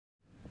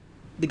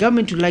The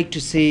government would like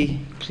to say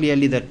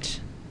clearly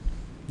that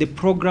the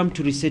program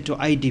to resettle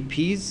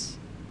IDPs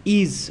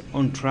is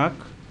on track.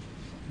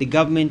 The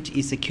government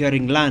is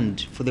securing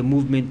land for the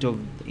movement of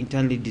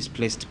internally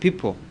displaced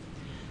people.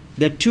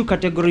 There are two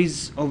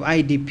categories of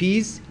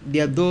IDPs.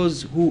 There are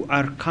those who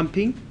are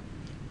camping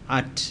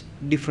at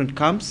different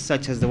camps,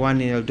 such as the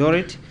one in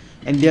Eldoret,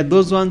 and there are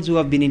those ones who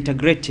have been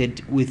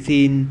integrated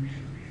within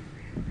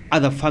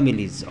other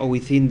families or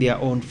within their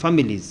own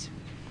families.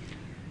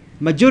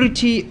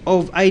 Majority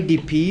of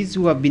IDPs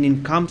who have been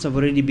in camps have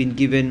already been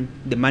given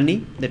the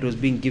money that was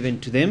being given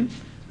to them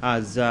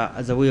as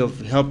a way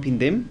of helping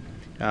them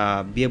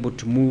be able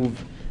to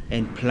move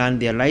and plan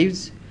their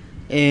lives.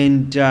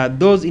 And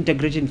those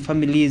integrated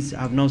families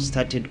have now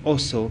started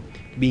also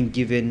being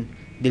given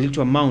the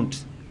little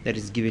amount that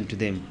is given to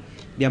them.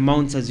 The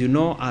amounts, as you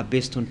know, are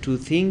based on two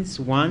things.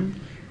 One,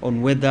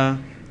 on whether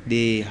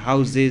the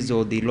houses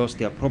or they lost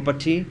their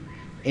property,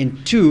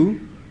 and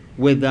two,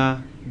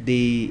 whether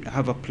they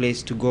have a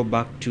place to go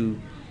back to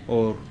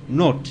or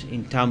not,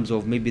 in terms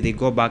of maybe they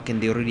go back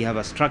and they already have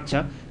a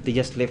structure, they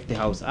just left the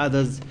house.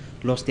 Others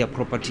lost their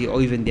property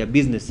or even their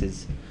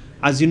businesses.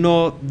 As you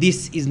know,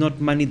 this is not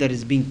money that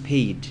is being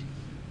paid.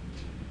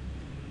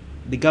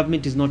 The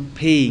government is not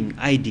paying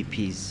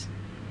IDPs.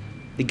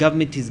 The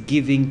government is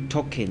giving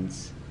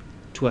tokens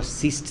to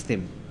assist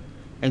them.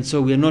 And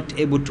so we are not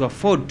able to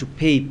afford to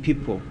pay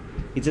people.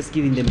 It's just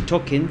giving them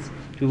tokens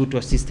to be able to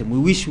assist them. We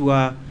wish we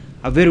were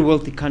a very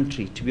wealthy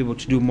country to be able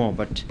to do more,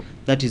 but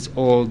that is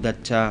all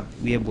that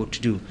we are able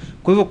to do.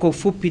 Kwa hivyo kwa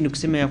ufupi ni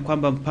kusema ya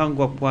kwamba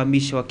mpango wa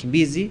kuhamisha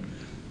wakimbizi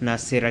na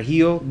sera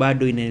hiyo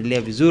bado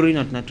inaendelea vizuri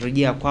na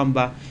tunatarajia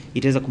kwamba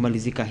itaweza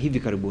kumalizika hivi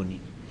karibuni.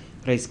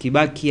 Rais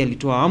Kibaki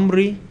alitoa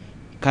amri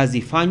kazi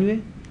ifanywe,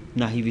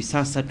 na hivi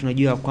sasa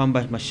tunajua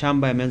kwamba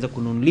mashamba yameanza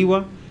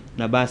kununuliwa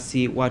na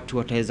basi watu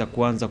wataweza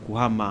kuanza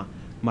kuhama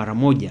mara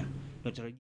moja.